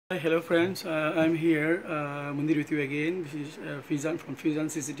Hello friends, I'm here Mundir with you again. This is Hikvision from Hikvision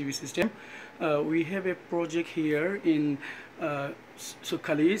CCTV system. We have a project here in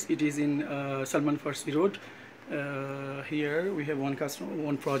Khalis. It is in Salman Farsi Road. Here we have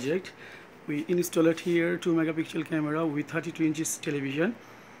one project. We installed here 2 megapixel camera with 32 inches television.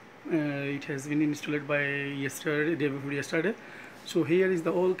 It has been installed by day before yesterday. So here is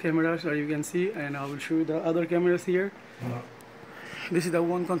the old cameras that you can see, and I will show you the other cameras here. This is the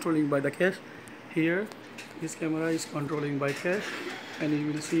one controlling by the cache. Here this camera is controlling by cache, and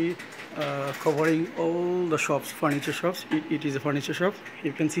you will see covering all the shops, furniture shops. It is a furniture shop.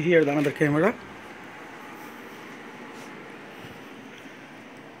 You can see here the another camera.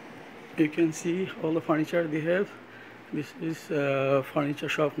 You can see all the furniture they have. This is furniture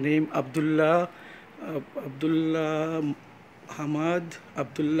shop name Abdullah Hamad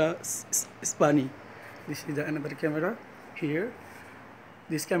Abdullah Spani. This is the another camera here.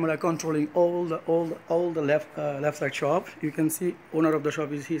 This camera controlling all the left side shop. You can see owner of the shop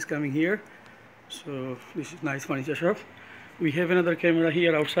is coming here. So this is nice furniture shop. We have another camera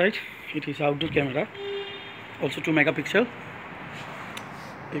here outside. It is outdoor camera, also 2 megapixel.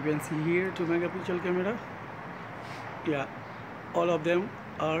 You can see here 2 megapixel camera. Yeah, all of them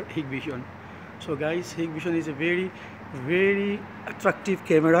are Hikvision. So guys, Hikvision is a very attractive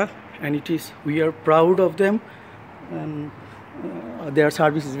camera, and we are proud of them, and their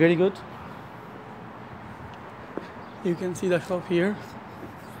service is very good. You can see the shop here.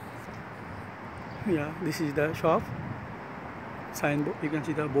 Yeah, this is the shop signboard. You can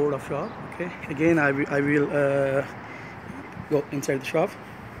see the board of shop. Okay, again I will go inside the shop.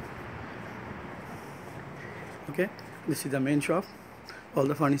 Okay, this is the main shop. All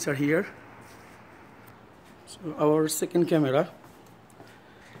the furniture here. So our second camera,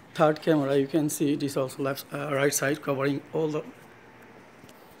 third camera, you can see it is also right side, covering all the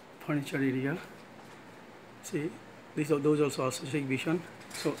furniture area. See, those also Hikvision.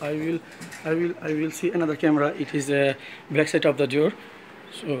 So I will see another camera. It is a back side of the door.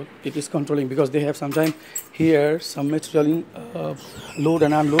 So it is controlling, because they have sometimes here some material load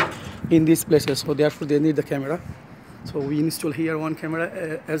and unload in these places. So therefore they need the camera. So we install here one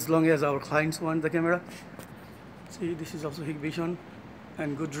camera as long as our clients want the camera. See, this is also Hikvision,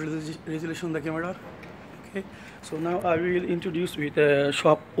 and good resolution the camera. Okay, so now I will introduce with the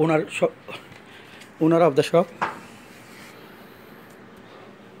owner of the shop.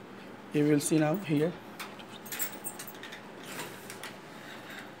 You will see now here.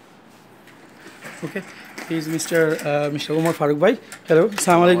 Okay, he is Mr. Umar Farooq bhai. Hello,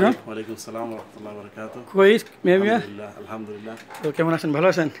 assalamu alaikum. Walaikum salam wa rahmatullahi wa barakatuh. Koi memiya? Alhamdulillah. So kemon achen, bhalo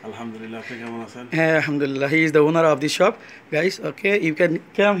achen? Alhamdulillah. Apni kemon achen? Alhamdulillah. He is the owner of this shop, guys. Okay, you can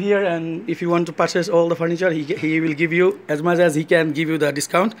come here, and if you want to purchase all the furniture, he will give you as much as he can give you the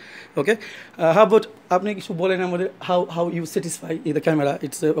discount. Okay, how about apni kishu bolen amader how you satisfy the camera?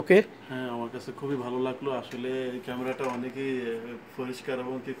 It's okay? হ্যাঁ, আমার কাছে খুবই ভালো লাগলো। আসলে এই ক্যামেরাটা অনেকই পরিষ্কার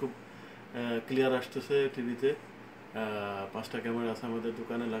এবং কি খুব ক্লিয়ার আসতেছে টিভিতে। 5টা ক্যামেরা আছে আমাদের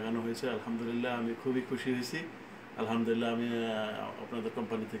দোকানে লাগানো হয়েছে। আলহামদুলিল্লাহ, আমি খুবই খুশি হয়েছি। আলহামদুলিল্লাহ, আমি আপনাদের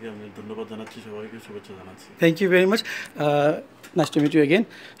কোম্পানি থেকে আমি ধন্যবাদ জানাচ্ছি, সবাইকে শুভেচ্ছা জানাচ্ছি। Thank you very much. Nice to meet you again.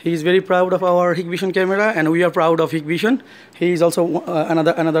 He is very proud of our Hikvision camera, and we are proud of Hikvision. He is also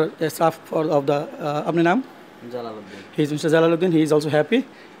another staff of the apne naam? Jalaluddin. He is Mr. Jalaluddin. He is also happy.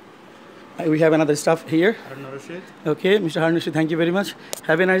 We have another staff here. Okay, Mr. Harnashid, thank you very much.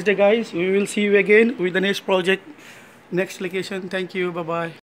 Have a nice day, guys. We will see you again with the next project, next location. Thank you. Bye-bye.